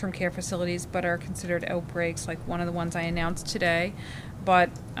long-term care facilities but are considered outbreaks, like one of the ones I announced today. But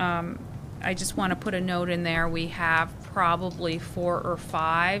I just want to put a note in there. We have probably 4 or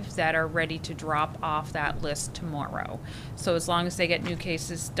 5 that are ready to drop off that list tomorrow. So as long as they get new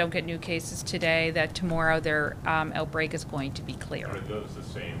cases, don't get new cases today, that tomorrow their outbreak is going to be clear. Are those the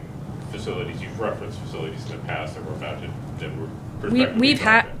same facilities? You've referenced facilities in the past that were about to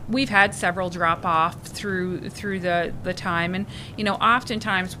We've had several drop off through the time, and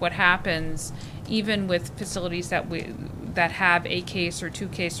oftentimes what happens, even with facilities that have a case or 2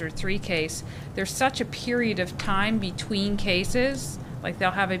 case or 3 case, there's such a period of time between cases. Like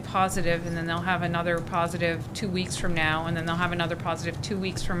they'll have a positive, and then they'll have another positive 2 weeks from now, and then they'll have another positive 2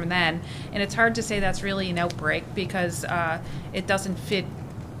 weeks from then, and it's hard to say that's really an outbreak because it doesn't fit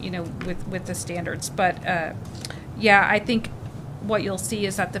with the standards. But yeah, I think what you'll see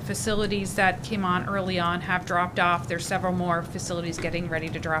is that the facilities that came on early on have dropped off. There's several more facilities getting ready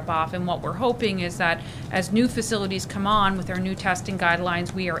to drop off, and what we're hoping is that as new facilities come on with our new testing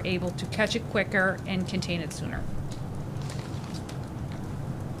guidelines, we are able to catch it quicker and contain it sooner.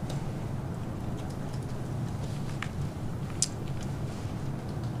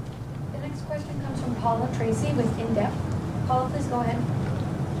 The next question comes from Paula Tracy with In-Depth. Paula, please go ahead.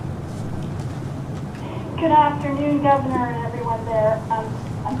 Good afternoon, Governor, and everyone there.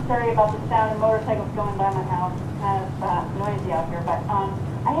 I'm sorry about the sound of motorcycles going by my house. It's kind of noisy out here, but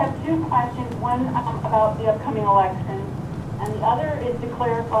I have 2 questions. One about the upcoming election, and the other is to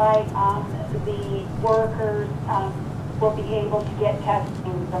clarify the workers will be able to get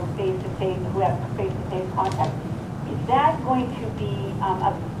testing from face-to-face, who have face-to-face contact. Is that going to be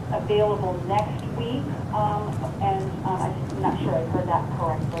available next week, I'm not sure I heard that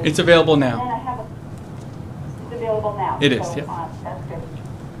correctly. It's available And then now. I have it's available now. It is, so, yeah. That's good.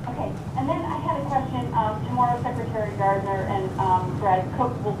 Okay, and then I had a question. Tomorrow, Secretary Gardner and Brad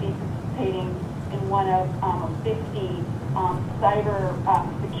Cook will be participating in one of 50 cyber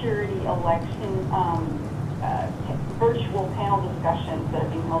security election virtual panel discussions that are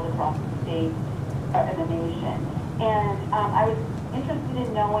being held across the state and the nation. And I was interested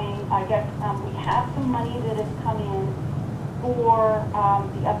in knowing, I guess we have some money that has come in for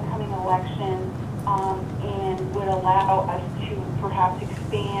the upcoming election and would allow us to perhaps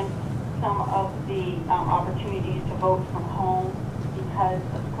expand some of the opportunities to vote from home because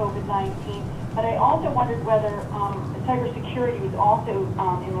of COVID-19. But I also wondered whether cybersecurity was also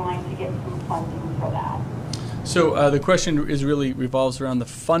in line to get some funding for that. So the question is really revolves around the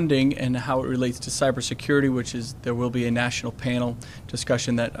funding and how it relates to cybersecurity, which is there will be a national panel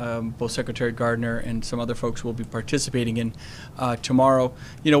discussion that both Secretary Gardner and some other folks will be participating in tomorrow.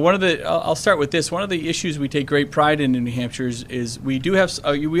 You know, I'll start with this. One of the issues we take great pride in New Hampshire is we do have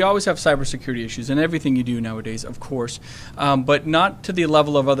we always have cybersecurity issues in everything you do nowadays, of course, but not to the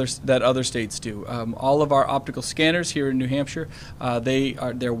level of that other states do. All of our optical scanners here in New Hampshire,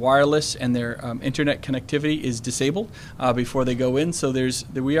 they're wireless and their internet connectivity is disabled before they go in. So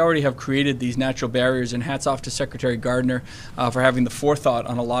we already have created these natural barriers, and hats off to Secretary Gardner for having the forethought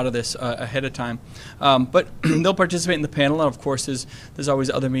on a lot of this ahead of time. But they'll participate in the panel, and of course there's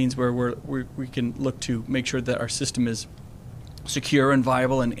always other means where we can look to make sure that our system is secure and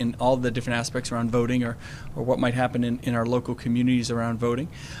viable in all the different aspects around voting or what might happen in our local communities around voting.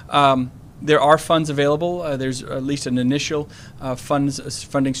 There are funds available. There's at least an initial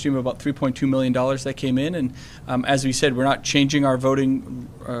funding stream of about $3.2 million that came in. And as we said, we're not changing our voting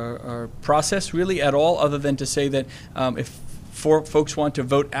process really at all, other than to say that if folks want to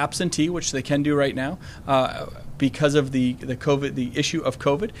vote absentee, which they can do right now, because of the issue of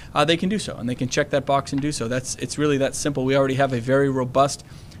COVID, they can do so, and they can check that box and do so. It's really that simple. We already have a very robust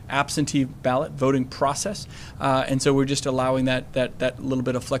absentee ballot voting process, and so we're just allowing that little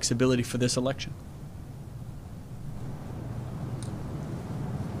bit of flexibility for this election.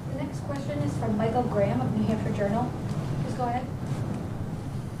 The next question is from Michael Graham of New Hampshire Journal. Please go ahead.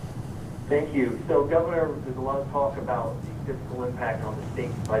 Thank you. So, Governor, there's a lot of talk about the fiscal impact on the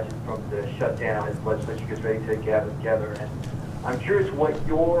state's budget from the shutdown as the legislature gets ready to gather together. And I'm curious what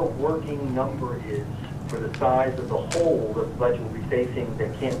your working number is for the size of the hole that the budget will be facing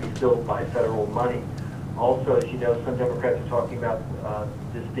that can't be filled by federal money. Also, as you know, some Democrats are talking about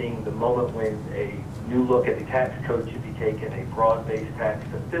this being the moment when a new look at the tax code should be taken, a broad-based tax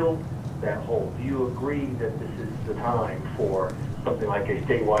to fill that hole. Do you agree that this is the time for something like a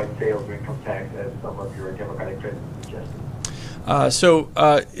statewide sales or income tax, as some of your Democratic friends suggested?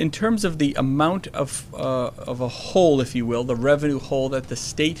 So in terms of the amount of a hole, if you will, the revenue hole that the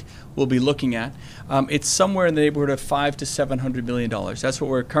state will be looking at, it's somewhere in the neighborhood of $500 to $700 million. That's what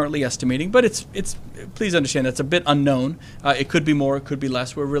we're currently estimating. But it's please understand that's a bit unknown. It could be more, it could be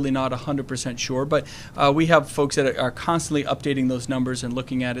less. We're really not 100% sure. But we have folks that are constantly updating those numbers and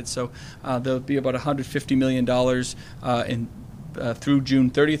looking at it. So there'll be about $150 million through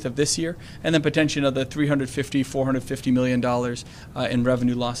June 30th of this year, and then potentially another $350, $450 million in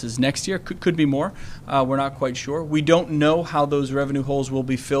revenue losses next year. Could be more. We're not quite sure. We don't know how those revenue holes will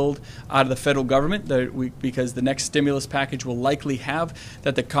be filled out of the federal government because the next stimulus package will likely have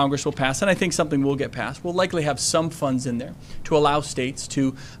that the Congress will pass, and I think something will get passed. We'll likely have some funds in there to allow states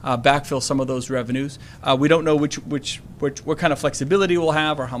to backfill some of those revenues. We don't know what kind of flexibility we'll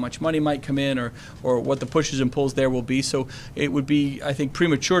have or how much money might come in or what the pushes and pulls there will be. So it would be, I think,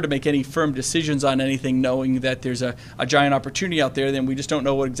 premature to make any firm decisions on anything knowing that there's a giant opportunity out there, then we just don't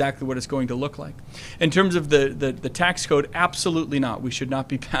know exactly what it's going to look like. In terms of the tax code, absolutely not. We should not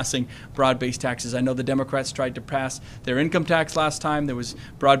be passing broad-based taxes. I know the Democrats tried to pass their income tax last time. There was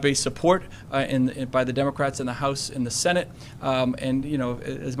broad-based support by the Democrats in the House and the Senate, and you know,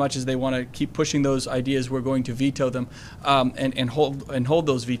 as much as they want to keep pushing those ideas, we're going to veto them and hold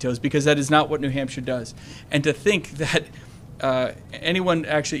those vetoes, because that is not what New Hampshire does. And to think that anyone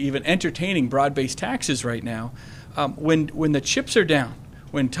actually even entertaining broad-based taxes right now, when the chips are down,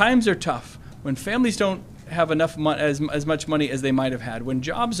 when times are tough, when families don't have enough as much money as they might have had, when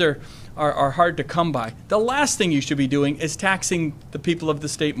jobs are hard to come by, the last thing you should be doing is taxing the people of the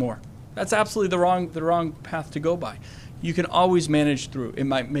state more. That's absolutely the wrong path to go by. You can always manage through. It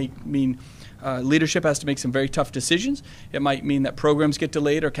might mean leadership has to make some very tough decisions. It might mean that programs get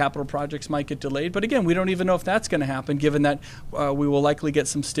delayed or capital projects might get delayed. But again, we don't even know if that's going to happen, given that we will likely get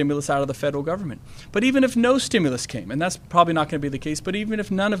some stimulus out of the federal government. But even if no stimulus came, and that's probably not going to be the case, but even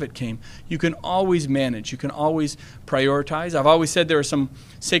if none of it came, you can always manage. You can always prioritize. I've always said there are some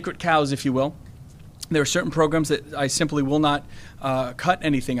sacred cows, if you will. There are certain programs that I simply will not cut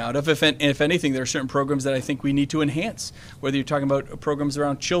anything out of. If anything, there are certain programs that I think we need to enhance, whether you're talking about programs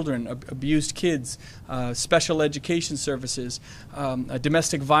around children, abused kids, special education services,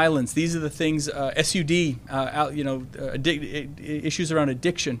 domestic violence. These are the things, SUD, issues around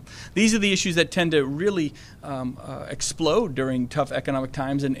addiction. These are the issues that tend to really explode during tough economic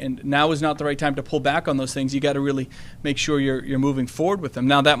times, and now is not the right time to pull back on those things. You got to really make sure you're moving forward with them.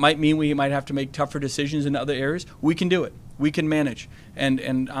 Now, that might mean we might have to make tougher decisions in other areas. We can do it. We can manage, and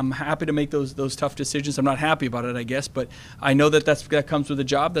I'm happy to make those tough decisions. I'm not happy about it, I guess, but I know that that comes with the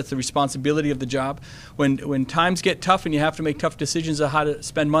job. That's the responsibility of the job. When times get tough and you have to make tough decisions on how to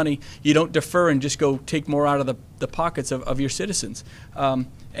spend money, you don't defer and just go take more out of the pockets of your citizens.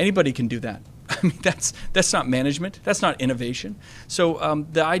 Anybody can do that. I mean, that's not management. That's not innovation. So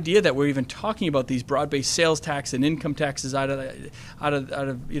the idea that we're even talking about these broad-based sales tax and income taxes out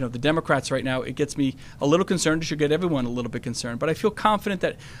of the Democrats right now, it gets me a little concerned. It should get everyone a little bit concerned. But I feel confident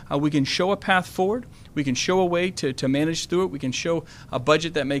that we can show a path forward. We can show a way to manage through it. We can show a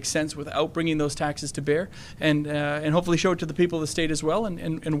budget that makes sense without bringing those taxes to bear, and hopefully show it to the people of the state as well,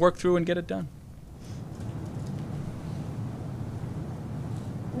 and work through and get it done.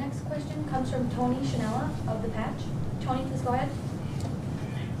 Next question comes from Tony Shanella of The Patch. Tony, please go ahead.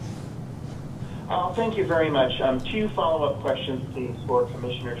 Thank you very much. Two follow-up questions, please, for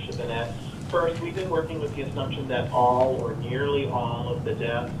Commissioner Chabinette. First, we've been working with the assumption that all or nearly all of the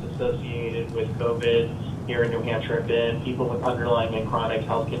deaths associated with COVID here in New Hampshire have been people with underlying and chronic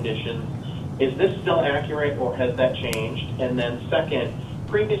health conditions. Is this still accurate, or has that changed? And then second,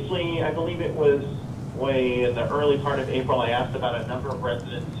 previously, I believe it was way in the early part of April, I asked about a number of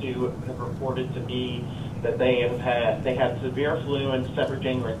residents who have reported to me that they had severe flu in December,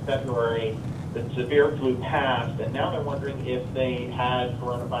 January, and February. The severe flu passed, and now they're wondering if they had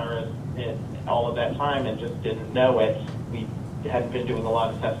coronavirus in all of that time and just didn't know it. We hadn't been doing a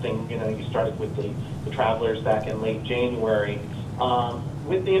lot of testing. You started with the travelers back in late January.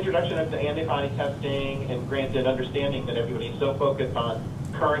 With the introduction of the antibody testing, and granted understanding that everybody's so focused on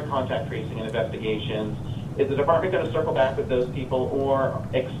current contact tracing and investigations, is the department going to circle back with those people or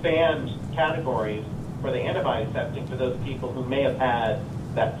expand categories for the antibody testing for those people who may have had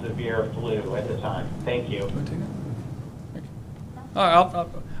that severe flu at the time? Thank you.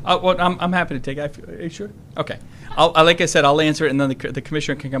 I'm happy to take it. Are you sure? Okay. Like I said, I'll answer it, and then the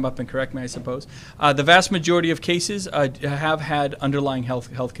commissioner can come up and correct me, I suppose. The vast majority of cases have had underlying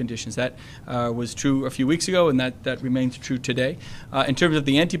health conditions. That was true a few weeks ago, and that remains true today. In terms of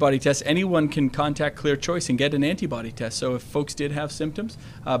the antibody test, anyone can contact Clear Choice and get an antibody test. So if folks did have symptoms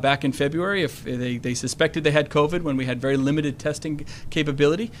back in February, if they suspected they had COVID when we had very limited testing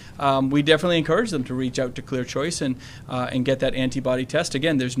capability, we definitely encourage them to reach out to Clear Choice and get that antibody test.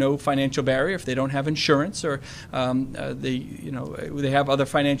 Again, there's no financial barrier if they don't have insurance or they have other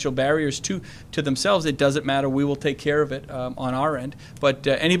financial barriers to themselves. It doesn't matter. We will take care of it on our end. But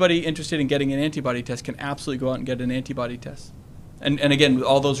anybody interested in getting an antibody test can absolutely go out and get an antibody test. And again,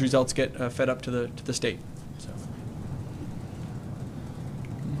 all those results get fed up to the state. So.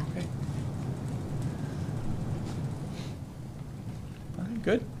 Okay. All right,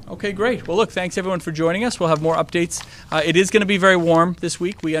 good. Okay, great. Well, look, thanks everyone for joining us. We'll have more updates. It is going to be very warm this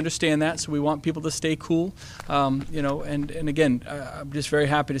week. We understand that, so we want people to stay cool. And again, I'm just very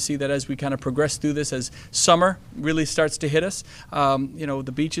happy to see that as we kind of progress through this, as summer really starts to hit us,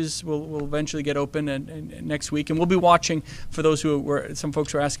 the beaches will eventually get open and next week. And we'll be watching, for those some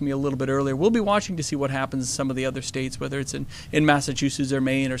folks were asking me a little bit earlier, we'll be watching to see what happens in some of the other states, whether it's in Massachusetts or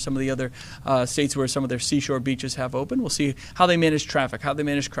Maine or some of the other states where some of their seashore beaches have open. We'll see how they manage traffic, how they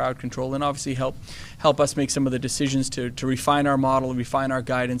manage crowd control, and obviously help us make some of the decisions to refine our model, refine our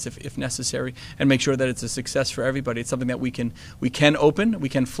guidance if necessary, and make sure that it's a success for everybody. It's something that we can open, we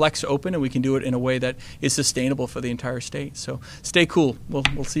can flex open, and we can do it in a way that is sustainable for the entire state. So stay cool.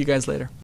 We'll see you guys later.